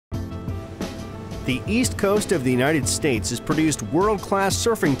The East Coast of the United States has produced world-class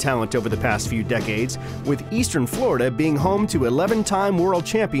surfing talent over the past few decades, with Eastern Florida being home to 11-time world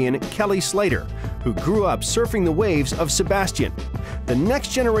champion Kelly Slater, who grew up surfing the waves of Sebastian. The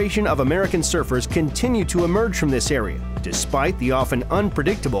next generation of American surfers continue to emerge from this area, despite the often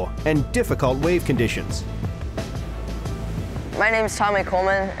unpredictable and difficult wave conditions. My name is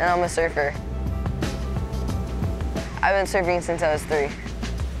Coleman, and I'm a surfer. I've been surfing since I was 3.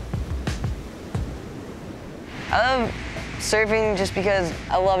 I love surfing just because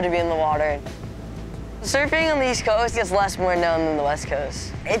I love to be in the water. Surfing on the East Coast gets less more known than the West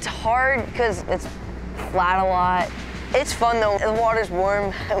Coast. It's hard because it's flat a lot. It's fun though. The water's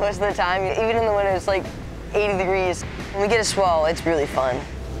warm most of the time. Even in the winter, it's like 80 degrees. When we get a swell, it's really fun.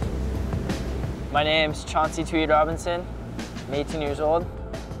 My name's Chauncey Robinson. I'm 18 years old,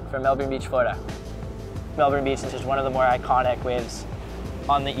 from Melbourne Beach, Florida. Melbourne Beach is just one of the more iconic waves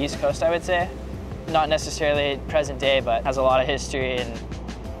on the East Coast, I would say. Not necessarily present day, but has a lot of history and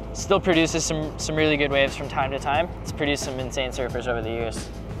still produces some really good waves from time to time. It's produced some insane surfers over the years.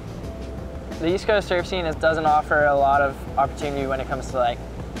 The East Coast surf scene doesn't offer a lot of opportunity when it comes to like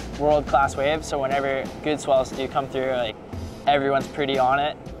world-class waves, so whenever good swells do come through, like everyone's pretty on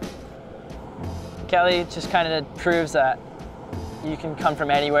it. Kelly just kind of proves that you can come from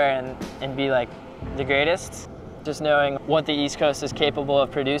anywhere and be like the greatest. Just knowing what the East Coast is capable of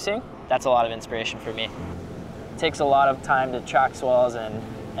producing, that's a lot of inspiration for me. It takes a lot of time to track swells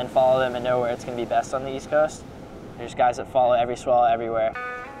and follow them and know where it's going to be best on the East Coast. There's guys that follow every swell everywhere.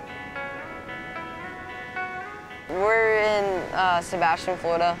 We're in Sebastian,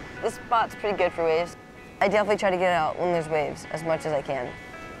 Florida. This spot's pretty good for waves. I definitely try to get out when there's waves as much as I can.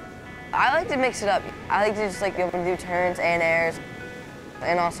 I like to mix it up. I like to just like be able to do turns and airs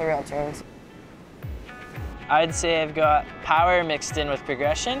and also real turns. I'd say I've got power mixed in with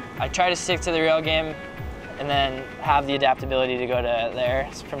progression. I try to stick to the rail game and then have the adaptability to go to the air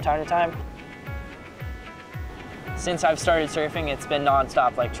from time to time. Since I've started surfing, it's been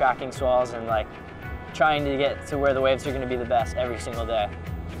nonstop, like tracking swells and like trying to get to where the waves are going to be the best every single day.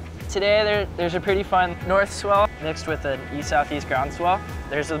 Today there's a pretty fun north swell mixed with an east-southeast ground swell.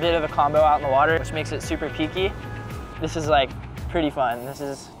 There's a bit of a combo out in the water, which makes it super peaky. This is like pretty fun. This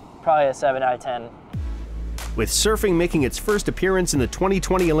is probably a 7 out of 10. With surfing making its first appearance in the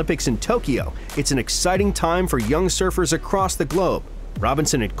 2020 Olympics in Tokyo, it's an exciting time for young surfers across the globe.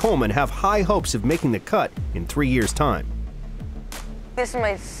 Robinson and Coleman have high hopes of making the cut in 3 years' time. This is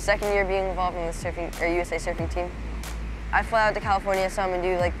my 2nd year being involved in the surfing or USA surfing team. I fly out to California some and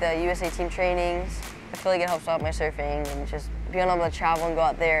do like the USA team trainings. I feel like it helps out my surfing, and just being able to travel and go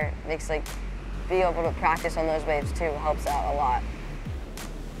out there makes like being able to practice on those waves too helps out a lot.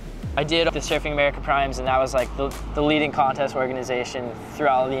 I did the Surfing America Primes, and that was like the leading contest organization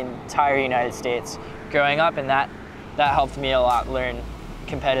throughout the entire United States growing up, and that helped me a lot learn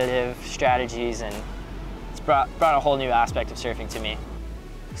competitive strategies, and it's brought a whole new aspect of surfing to me.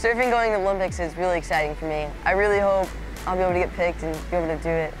 Surfing going to the Olympics is really exciting for me. I really hope I'll be able to get picked and be able to do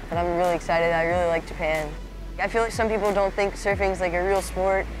it, but I'm really excited. I really like Japan. I feel like some people don't think surfing is like a real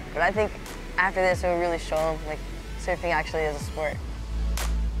sport, but I think after this it will really show them like surfing actually is a sport.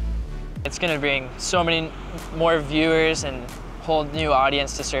 It's going to bring so many more viewers and whole new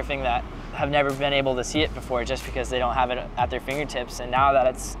audience to surfing that have never been able to see it before just because they don't have it at their fingertips. And now that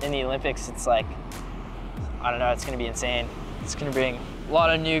it's in the Olympics, it's like, I don't know, it's going to be insane. It's going to bring a lot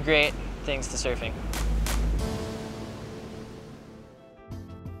of new great things to surfing.